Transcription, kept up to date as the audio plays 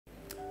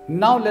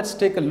Now let's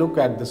take a look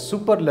at the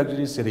super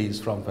luxury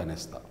series from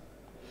Fenesta,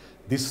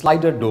 the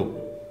slider door.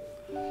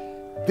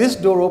 This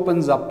door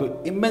opens up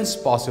to immense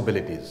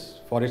possibilities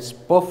for its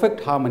perfect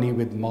harmony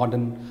with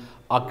modern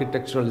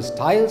architectural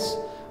styles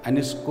and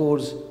it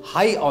scores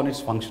high on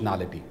its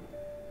functionality.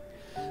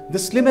 The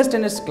slimmest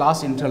in its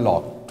class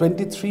interlock,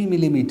 23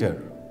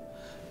 mm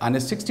and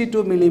a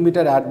 62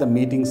 mm at the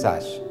meeting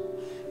sash.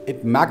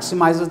 It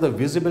maximizes the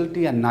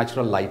visibility and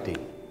natural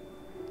lighting.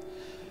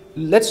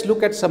 Let's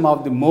look at some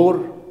of the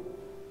more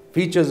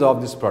features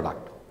of this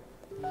product.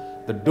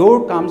 The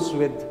door comes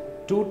with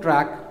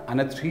 2-track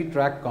and a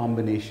 3-track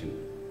combination,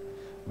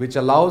 which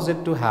allows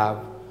it to have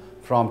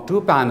from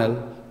 2-panel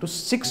to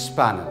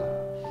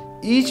 6-panel.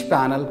 Each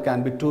panel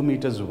can be 2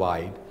 meters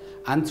wide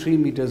and 3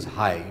 meters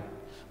high,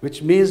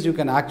 which means you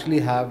can actually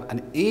have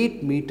an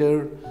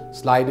 8-meter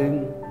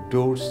sliding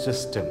door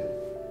system.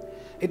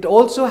 It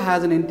also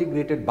has an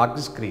integrated bug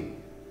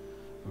screen,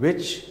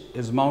 which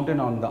is mounted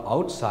on the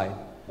outside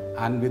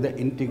and with an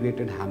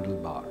integrated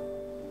handlebar.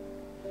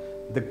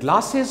 The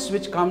glasses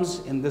which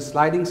comes in this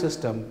sliding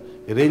system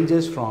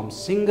ranges from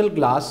single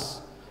glass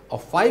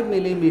of 5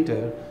 mm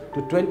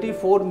to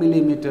 24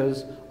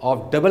 mm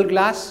of double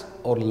glass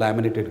or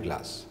laminated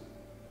glass.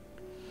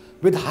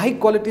 With high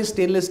quality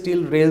stainless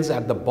steel rails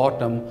at the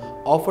bottom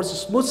offers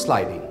smooth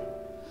sliding.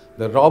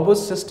 The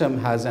robust system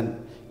has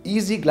an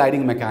easy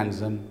gliding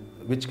mechanism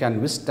which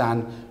can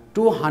withstand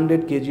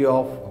 200 kg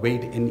of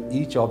weight in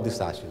each of the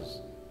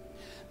sashes.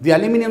 The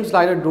aluminum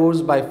slider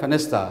doors by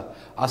Fenesta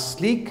are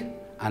sleek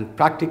and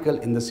practical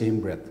in the same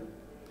breath.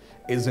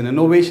 It is an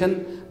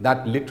innovation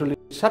that literally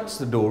shuts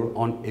the door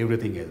on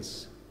everything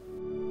else.